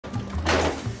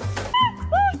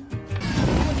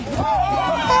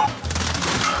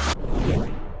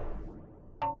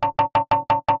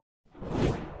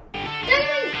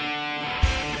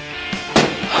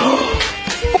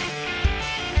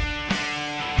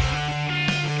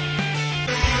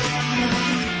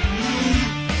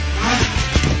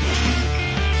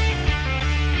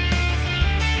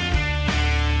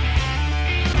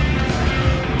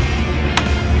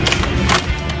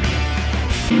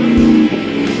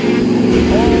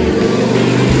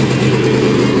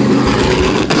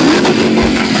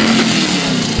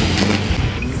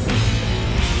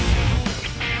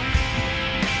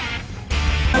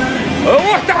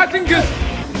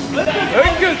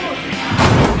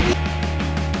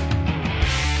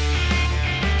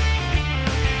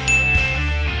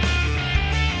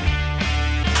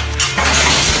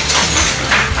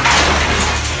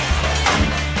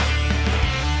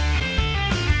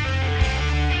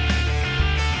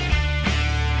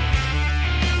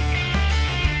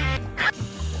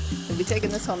taking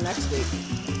this home next week.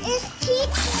 It's cheap.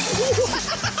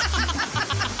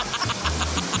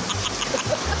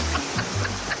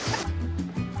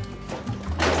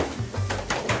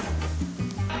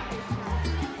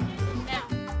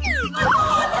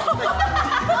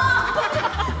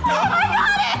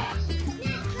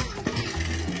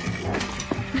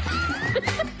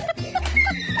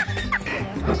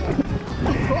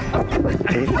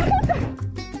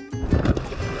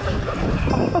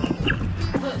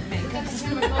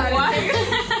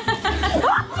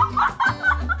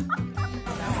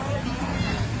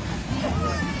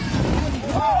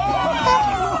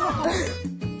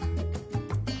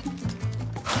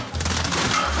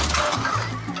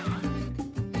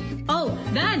 Oh,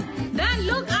 Dan,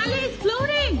 look, Ali is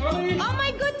floating. Ali. Oh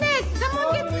my goodness!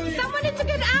 Someone needs to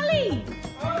get Ali.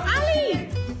 Ali.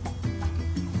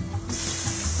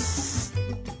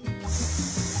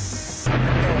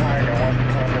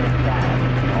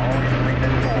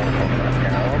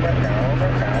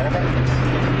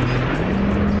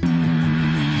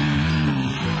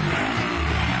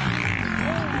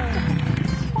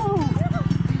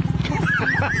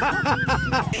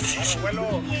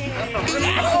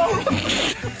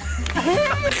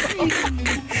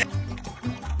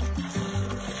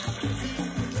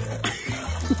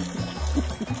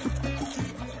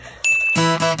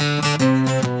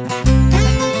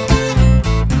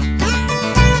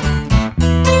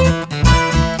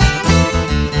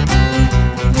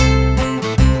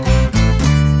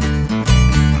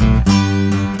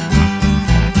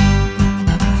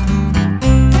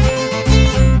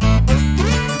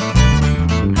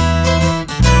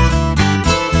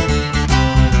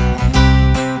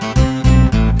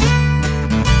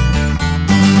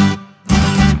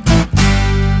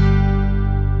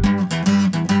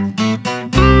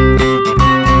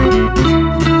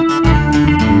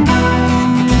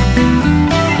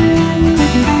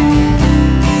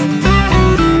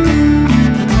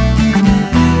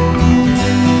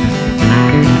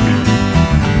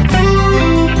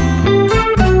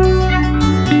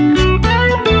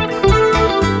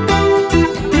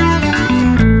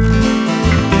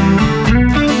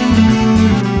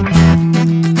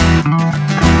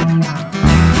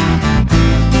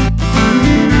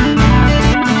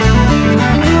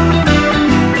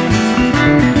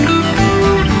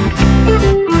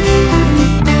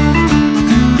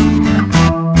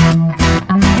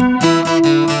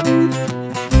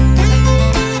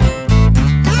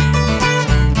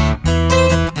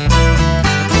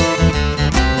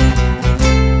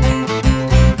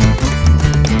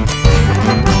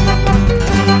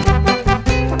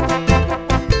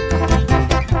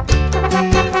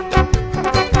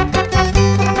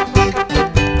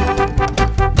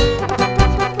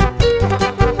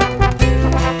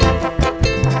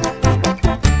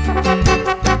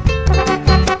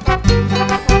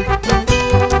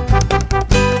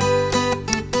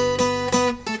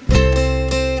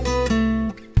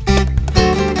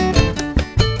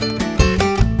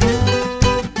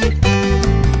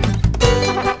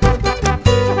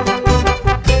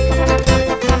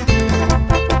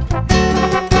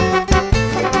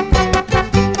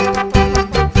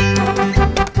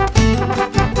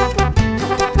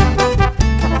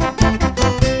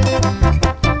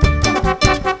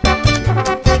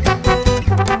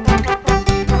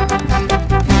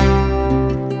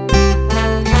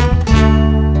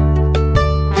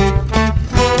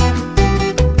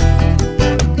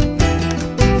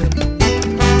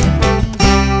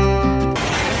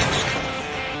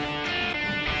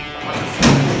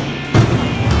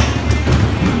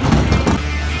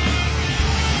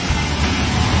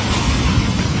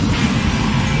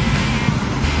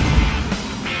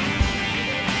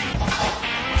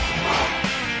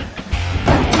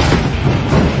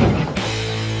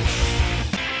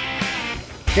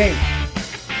 James,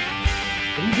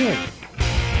 what are you doing?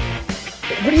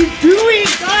 What are you doing?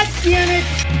 God damn it!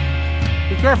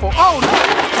 Be careful. Oh, no!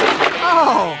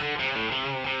 Oh!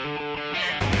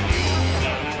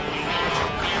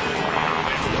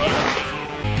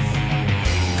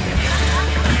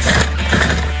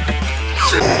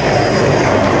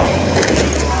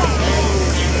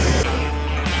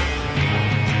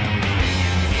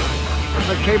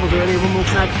 Like cables already, one more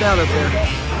knocked out up there.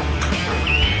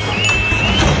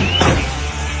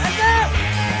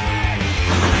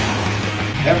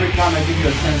 Every time I give you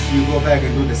a chance, you go back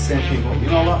and do the same thing. You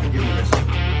know what? Give me this.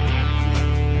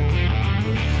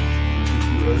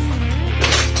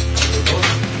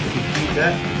 Keep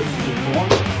that.